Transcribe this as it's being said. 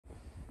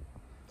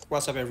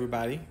What's up,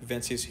 everybody?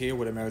 Vince is here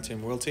with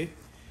American Realty.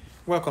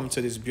 Welcome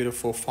to this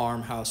beautiful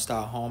farmhouse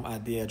style home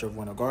at the edge of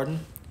Winter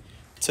Garden.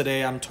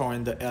 Today I'm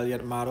touring the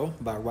Eliot model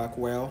by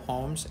RockWell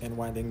Homes in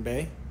Winding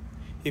Bay.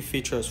 It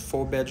features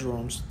 4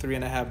 bedrooms,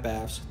 3.5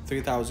 baths,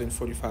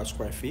 3,045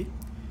 square feet.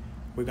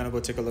 We're gonna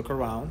go take a look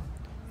around.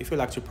 If you'd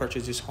like to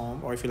purchase this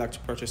home, or if you'd like to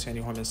purchase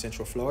any home in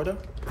Central Florida,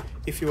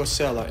 if you're a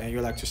seller and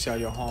you'd like to sell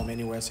your home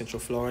anywhere in Central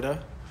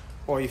Florida,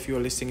 or if you're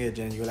a listing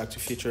agent and you'd like to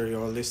feature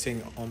your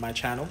listing on my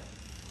channel,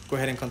 go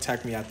ahead and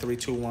contact me at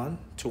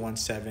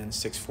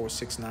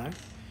 321-217-6469.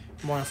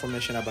 More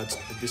information about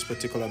this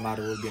particular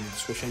model will be in the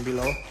description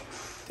below.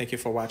 Thank you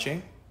for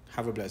watching.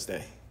 Have a blessed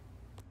day.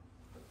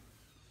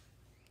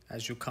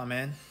 As you come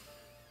in,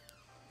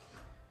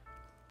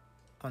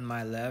 on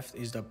my left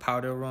is the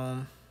powder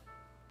room.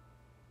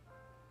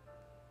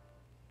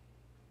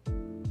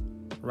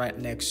 Right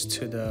next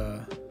to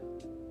the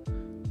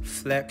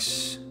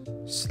flex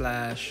 /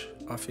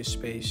 office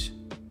space,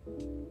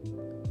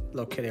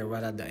 located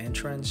right at the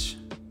entrance.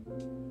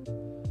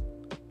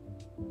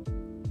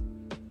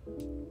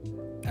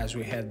 As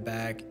we head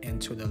back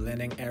into the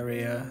living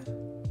area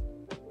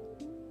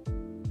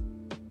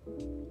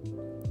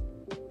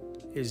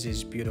is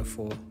this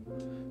beautiful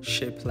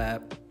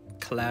shiplap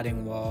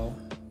cladding wall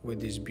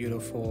with this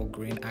beautiful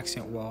green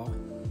accent wall.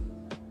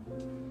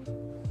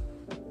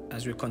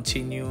 As we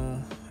continue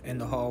in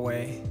the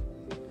hallway,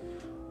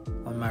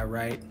 on my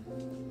right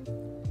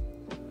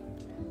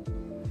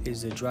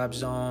is the drop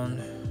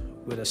zone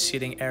with a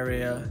seating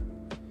area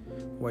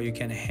where you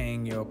can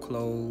hang your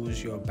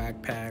clothes, your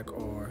backpack,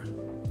 or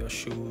your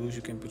shoes.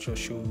 You can put your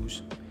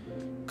shoes.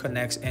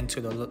 Connects into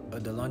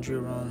the laundry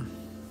room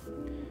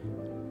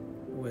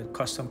with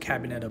custom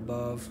cabinet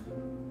above.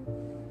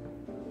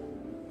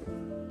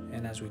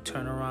 And as we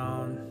turn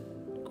around,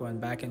 going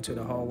back into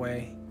the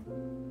hallway,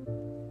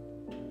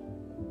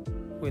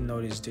 we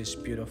notice this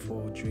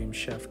beautiful Dream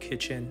Chef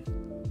kitchen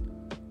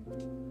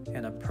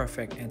and a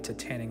perfect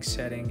entertaining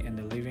setting in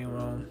the living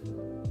room,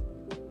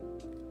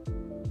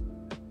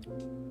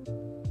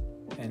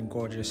 and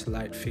gorgeous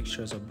light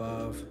fixtures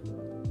above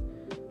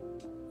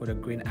with a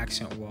green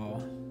accent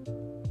wall.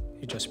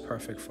 It's just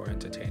perfect for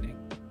entertaining.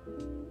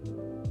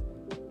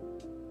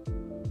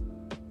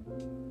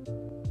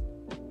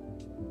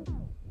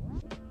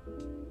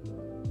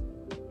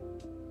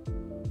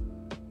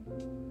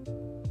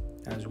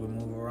 As we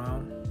move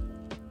around,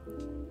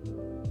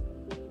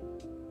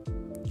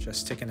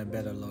 just taking a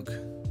better look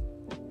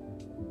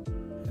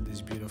at this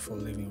beautiful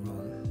living room.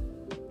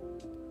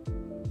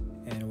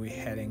 And we're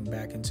heading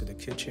back into the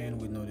kitchen.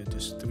 We noted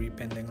there's 3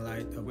 pending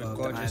lights above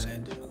the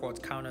island, quartz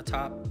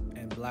countertop,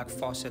 and black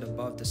faucet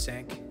above the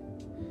sink.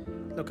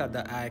 Look at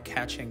the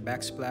eye-catching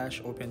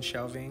backsplash, open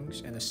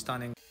shelvings, and a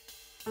stunning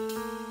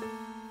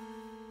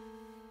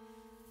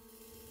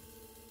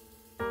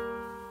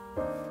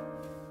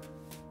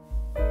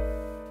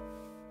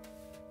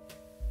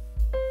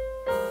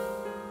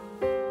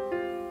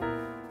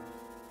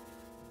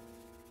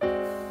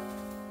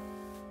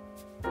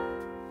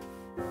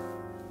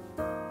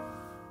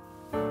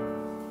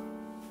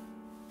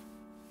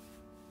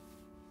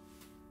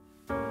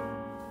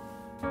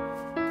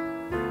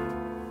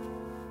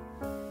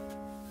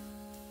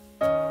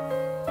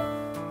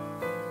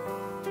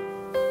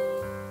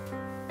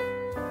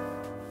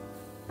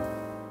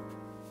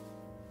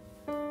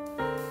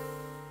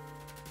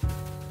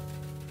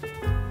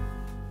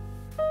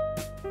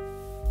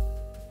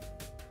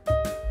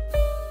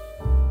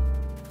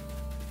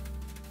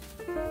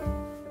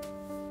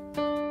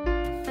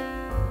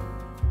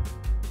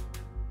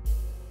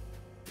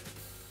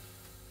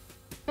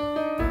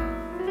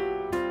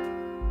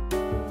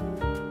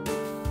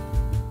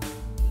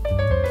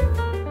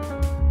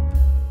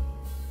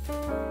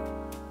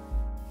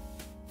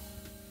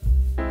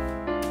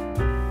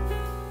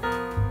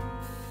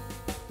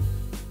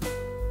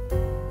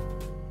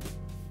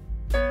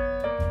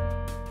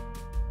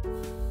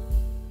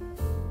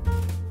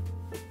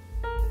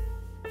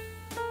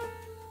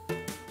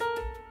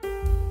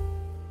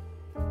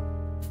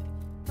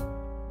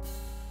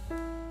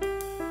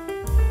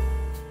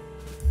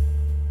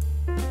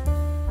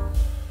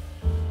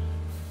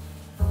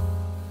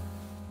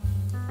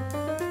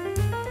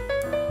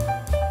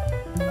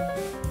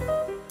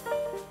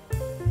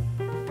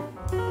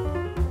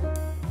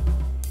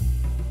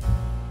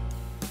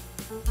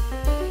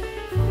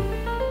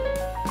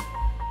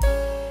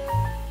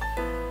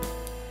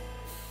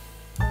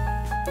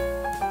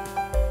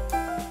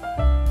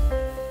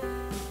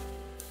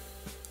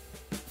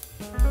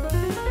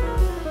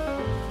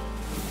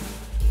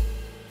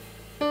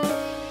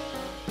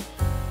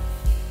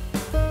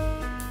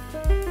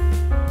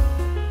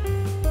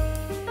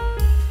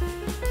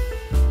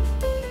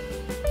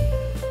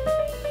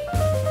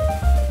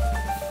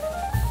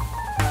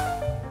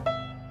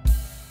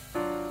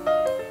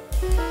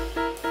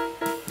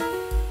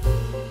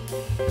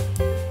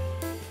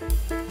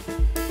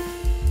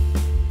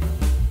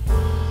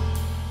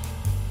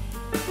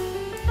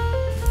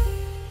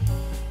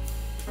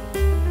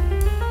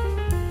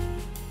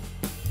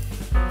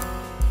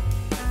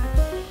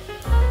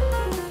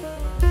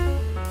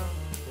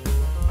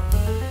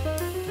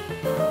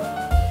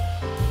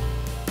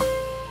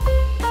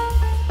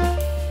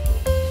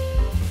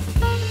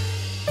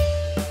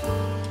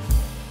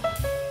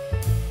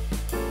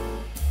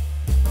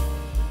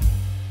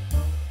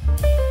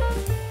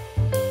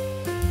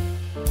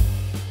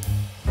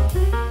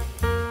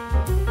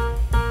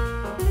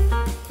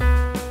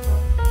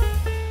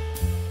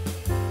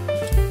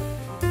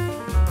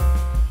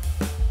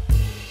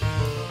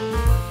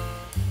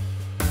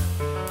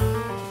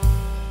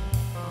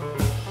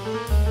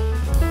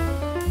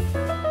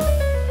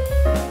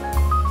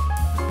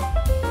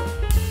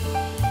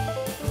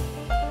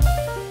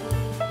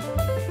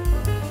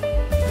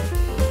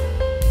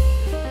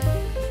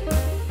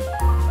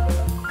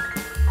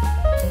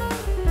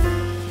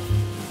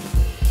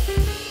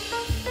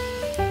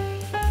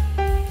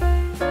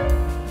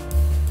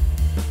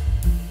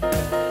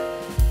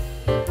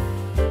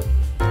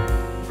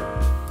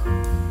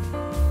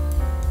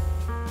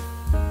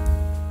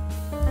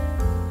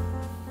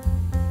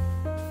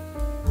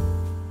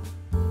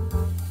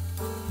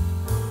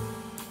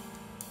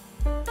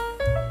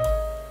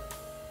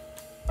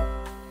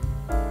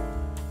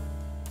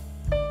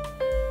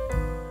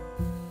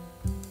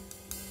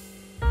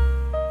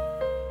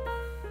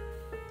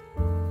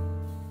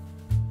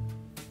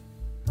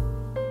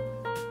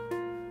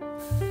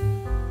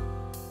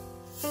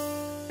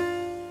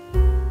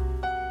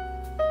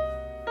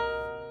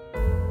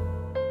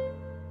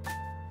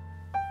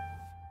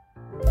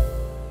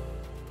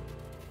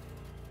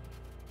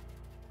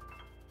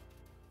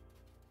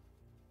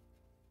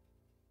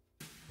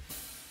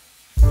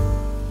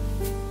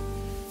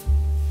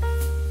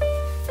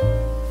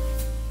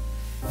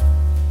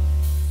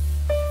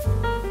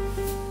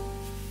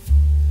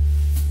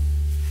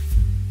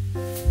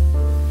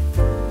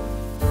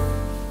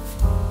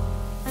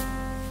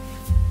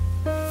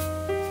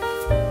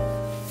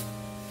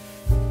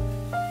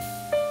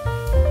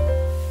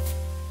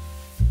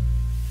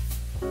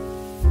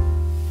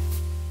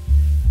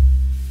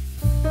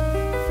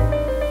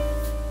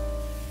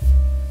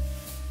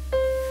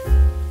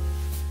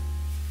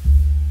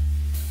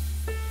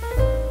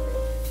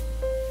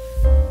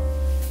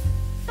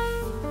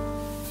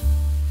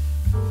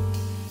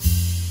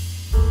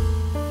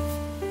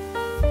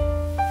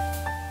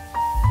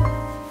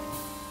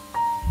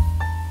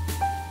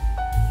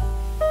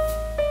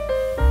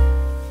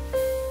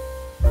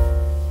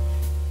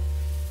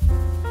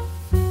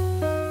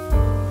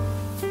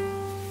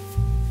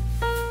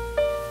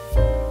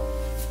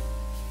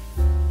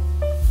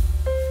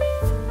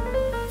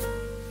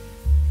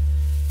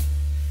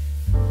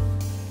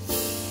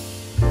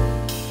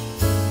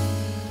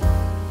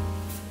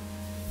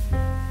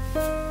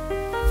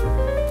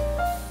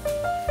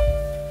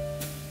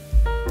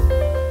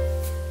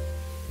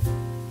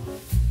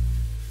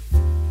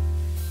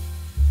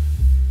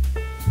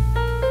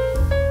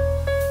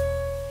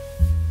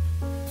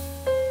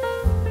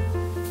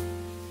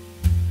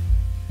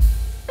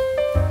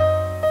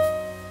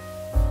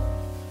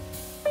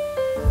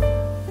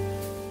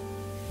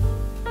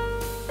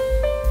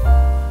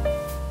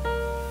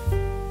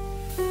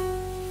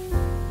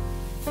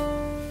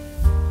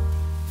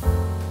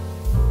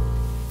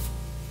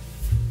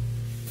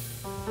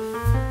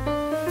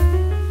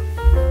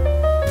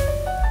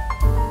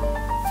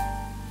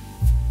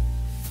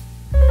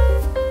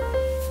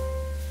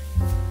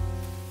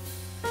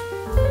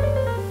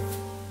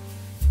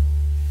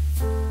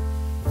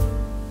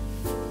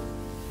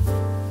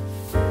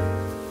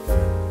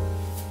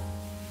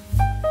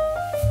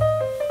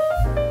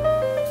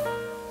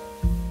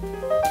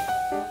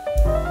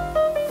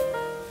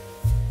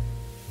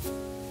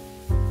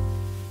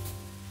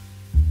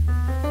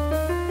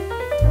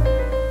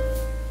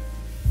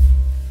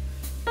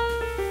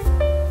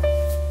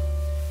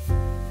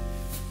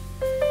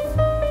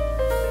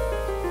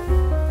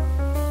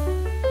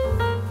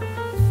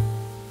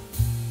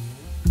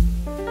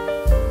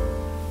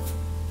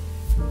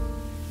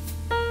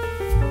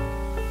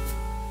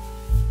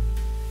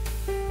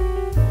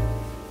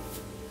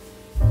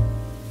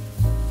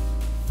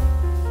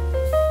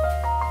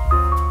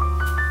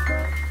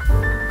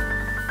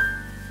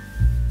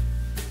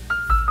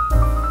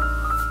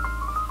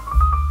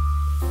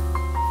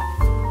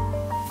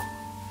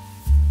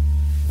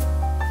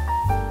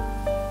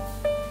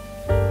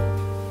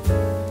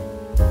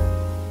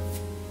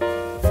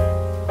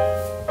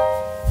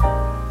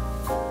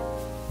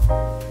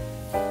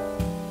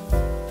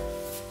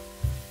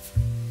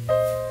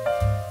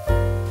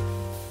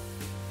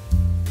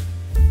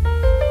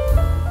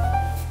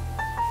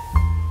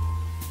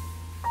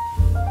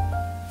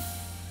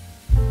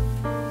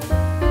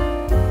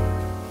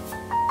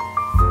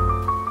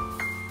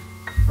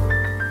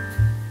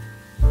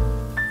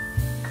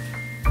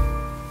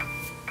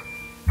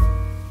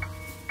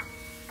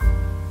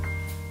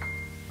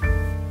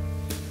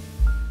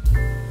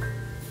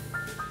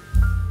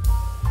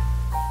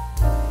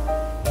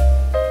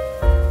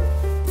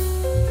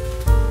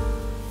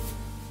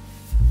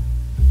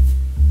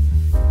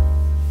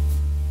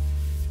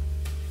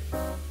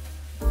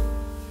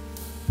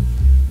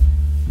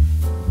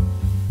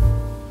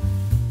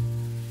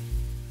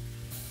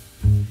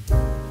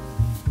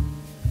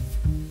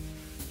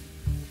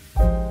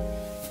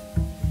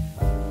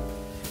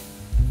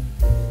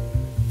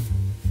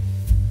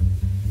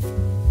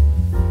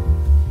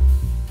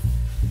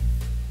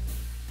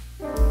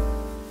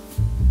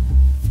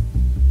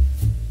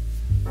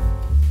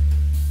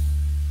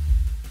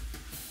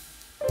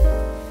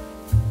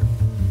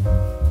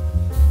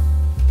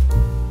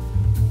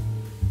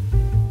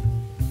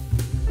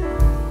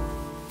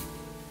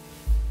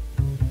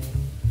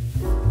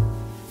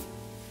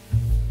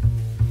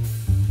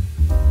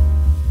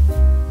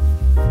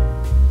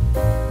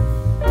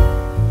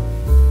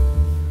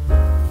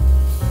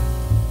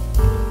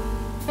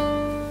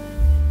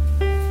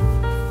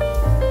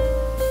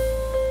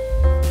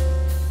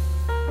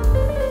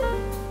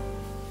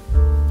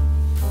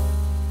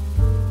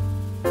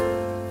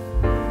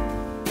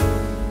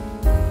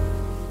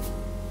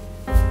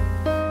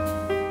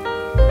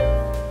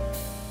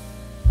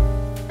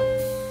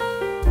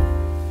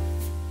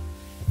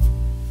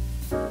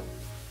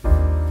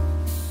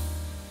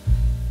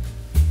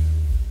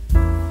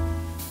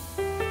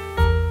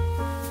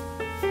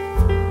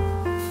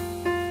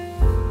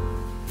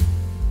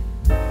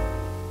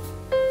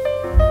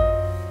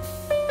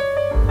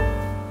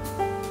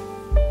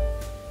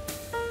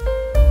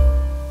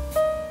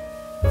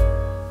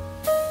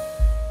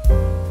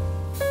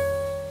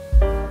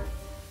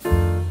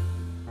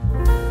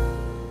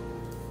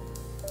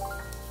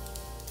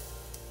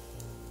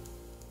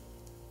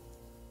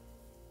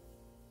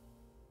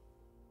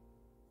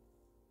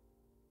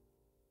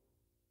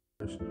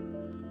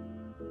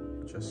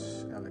colors,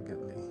 just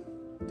elegantly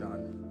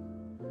done.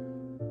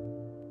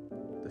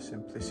 The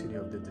simplicity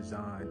of the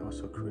design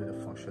also creates a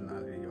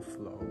functionality of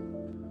flow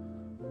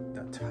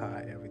that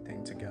tie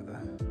everything together.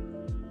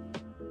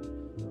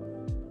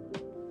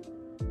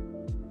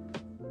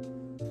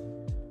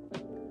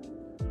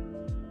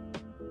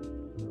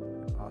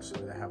 Also,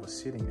 they have a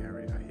sitting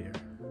area here.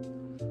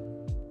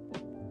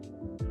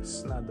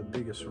 It's not the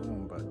biggest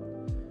room, but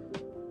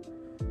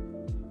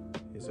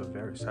it's a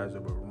very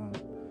sizable room.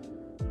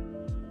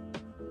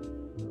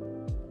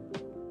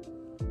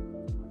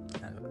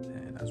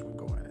 And as we're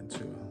going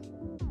into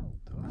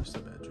the master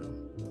bedroom,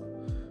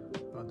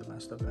 or the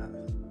master bath,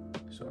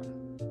 sorry.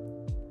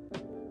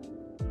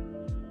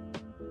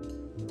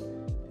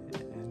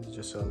 And it's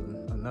just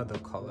another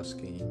color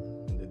scheme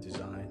in the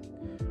design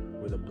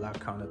with a black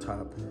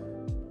countertop,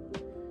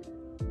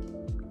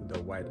 with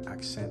a white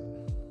accent,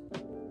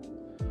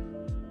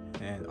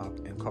 and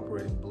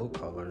incorporating blue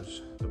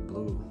colors, the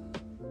blue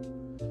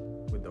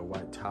with the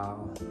white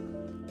towel,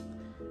 and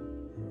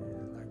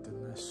like the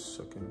nice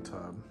soaking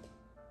tub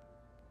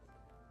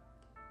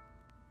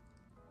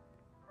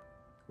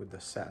with the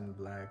satin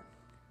black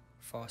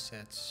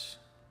faucets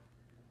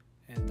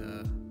and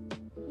the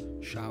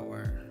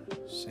shower,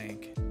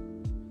 sink,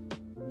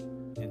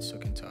 and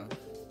soaking tub.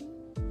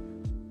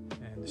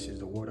 And this is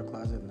the water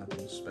closet,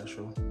 nothing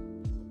special.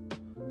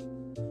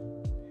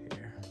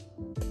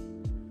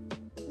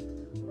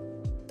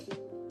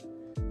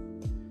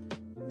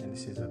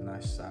 This is a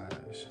nice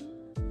size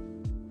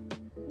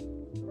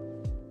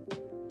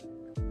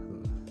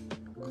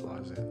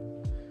closet.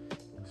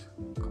 Let's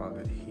call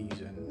it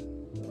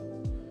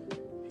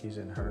he's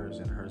in hers,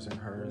 and hers in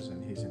hers,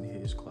 and he's in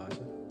his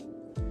closet.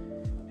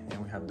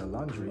 And we have the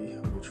laundry,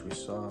 which we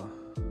saw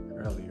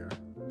earlier,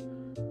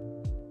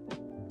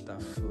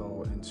 that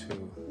flow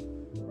into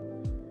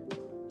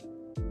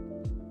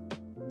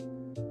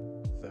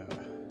the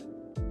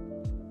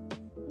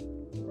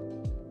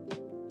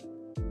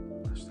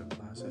master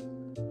closet.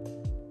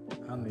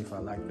 I don't know if I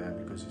like that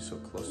because it's so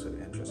close to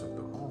the entrance of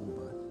the home,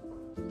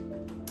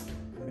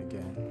 but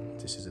again,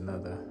 this is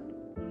another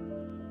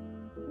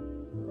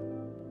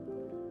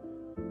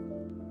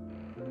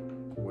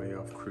way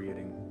of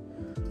creating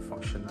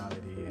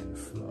functionality and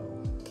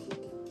flow.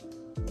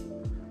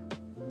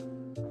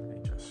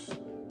 And just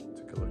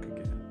take a look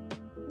again.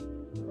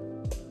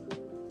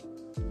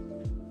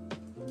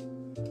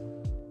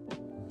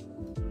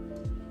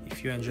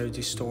 If you enjoyed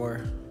this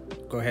tour,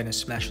 go ahead and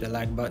smash the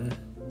like button.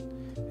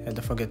 And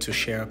don't forget to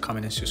share,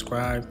 comment, and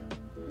subscribe.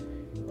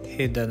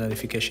 Hit the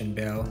notification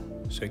bell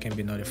so you can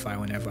be notified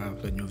whenever I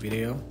upload a new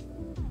video.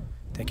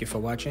 Thank you for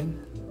watching.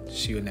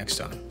 See you next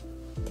time.